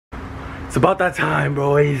It's about that time,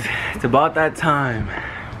 boys. It's about that time.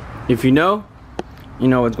 If you know, you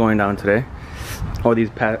know what's going down today. All these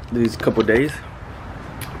couple days.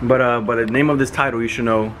 But by the name of this title, you should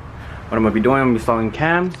know what I'm gonna be doing. I'm gonna be installing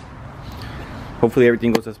cams. Hopefully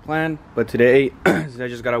everything goes as planned. But today, I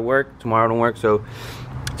just gotta work. Tomorrow I don't work, so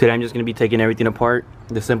today I'm just gonna be taking everything apart.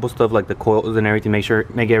 The simple stuff like the coils and everything.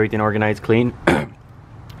 Make everything organized, clean.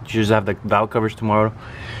 Just have the valve covers tomorrow.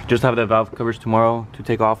 Just have the valve covers tomorrow to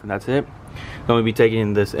take off, and that's it. I'm gonna be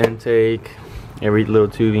taking this intake, every little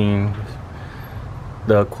tubing,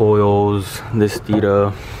 the coils, this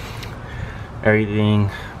Stita, everything,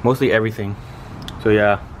 mostly everything. So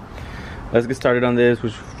yeah, let's get started on this.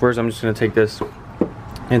 Which first I'm just gonna take this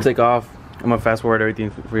intake off. I'm gonna fast forward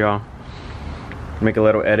everything for y'all, make a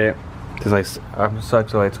little edit because I suck,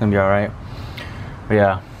 so it's gonna be all right. But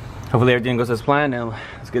yeah, hopefully everything goes as planned, and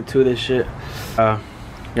let's get to this shit.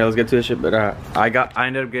 Yeah, let's get to this shit. But I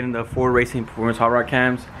ended up getting the Ford Racing Performance hot rod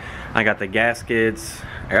cams. I got the gaskets,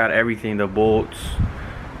 I got everything, the bolts,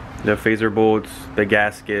 the phaser bolts, the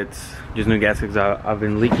gaskets, just new gaskets. I've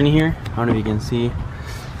been leaking here. I don't know if you can see.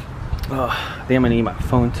 Oh, I think I'm gonna need my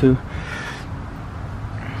phone too.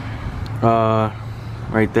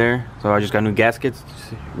 Right there. So I just got new gaskets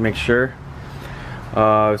to make sure.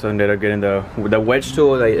 So I ended up getting the wedge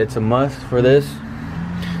tool. It's a must for this.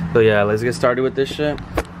 So yeah, let's get started with this shit.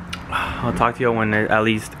 I'll talk to y'all when at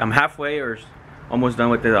least I'm halfway or almost done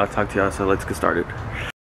with it. I'll talk to y'all, so let's get started.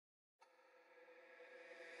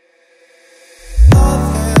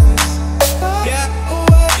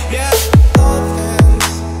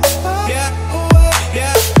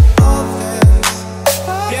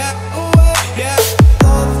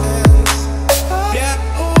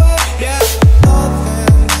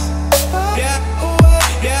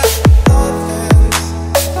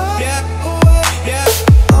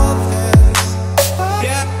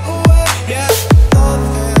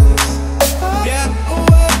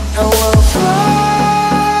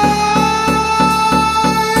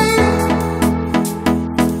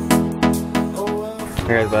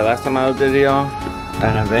 Guys, but last time I updated y'all, I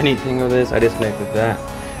didn't have anything of this. I disconnected that,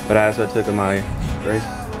 but I also took my race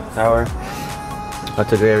tower. I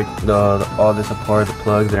took all this apart, the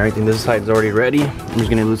plugs and everything. This side's already ready. I'm just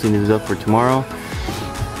gonna loosen these up for tomorrow.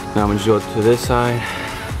 Now I'm gonna go to this side,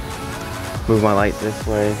 move my light this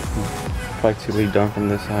way. I'm practically done from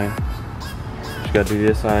this side. Just gotta do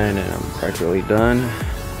this side, and I'm practically done.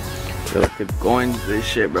 So let's get going to this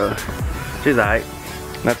shit, bro. She's alright.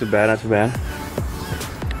 Not too bad, not too bad.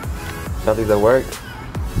 Something that work.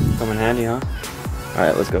 Come in handy, huh?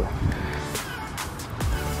 Alright, let's go.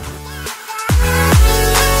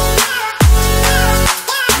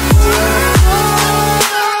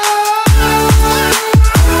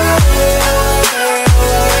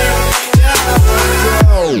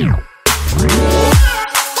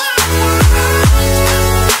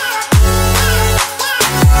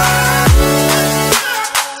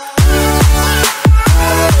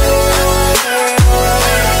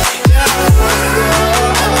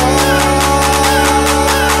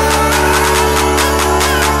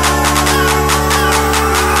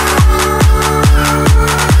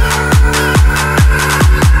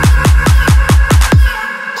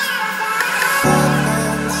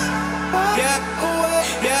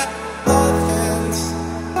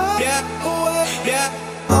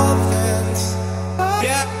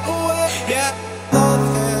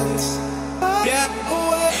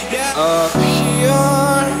 Up here,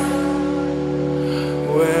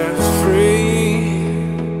 we're free,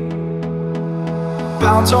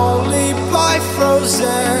 bound only by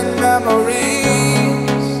frozen memories.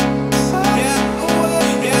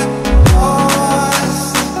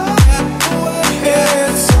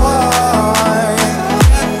 It's hard,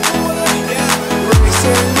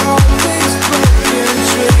 racing all these broken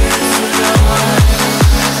dreams tonight.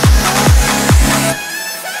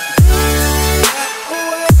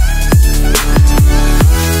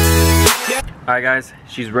 Alright guys,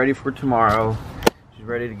 she's ready for tomorrow. She's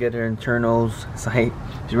ready to get her internals sight.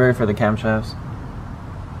 She's ready for the camshafts.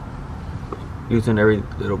 Using every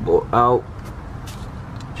little bolt out.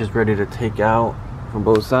 Just ready to take out from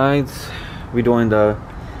both sides. We're doing the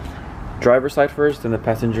driver side first and the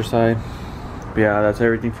passenger side. But yeah, that's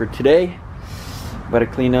everything for today. About to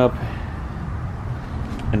clean up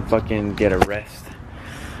and fucking get a rest.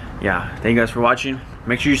 Yeah, thank you guys for watching.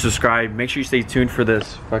 Make sure you subscribe. Make sure you stay tuned for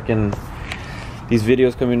this fucking these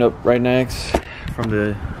videos coming up right next, from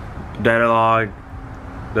the data log,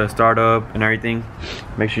 the startup and everything.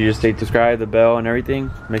 Make sure you stay subscribed, the bell and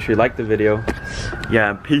everything. Make sure you like the video.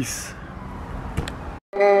 Yeah, peace.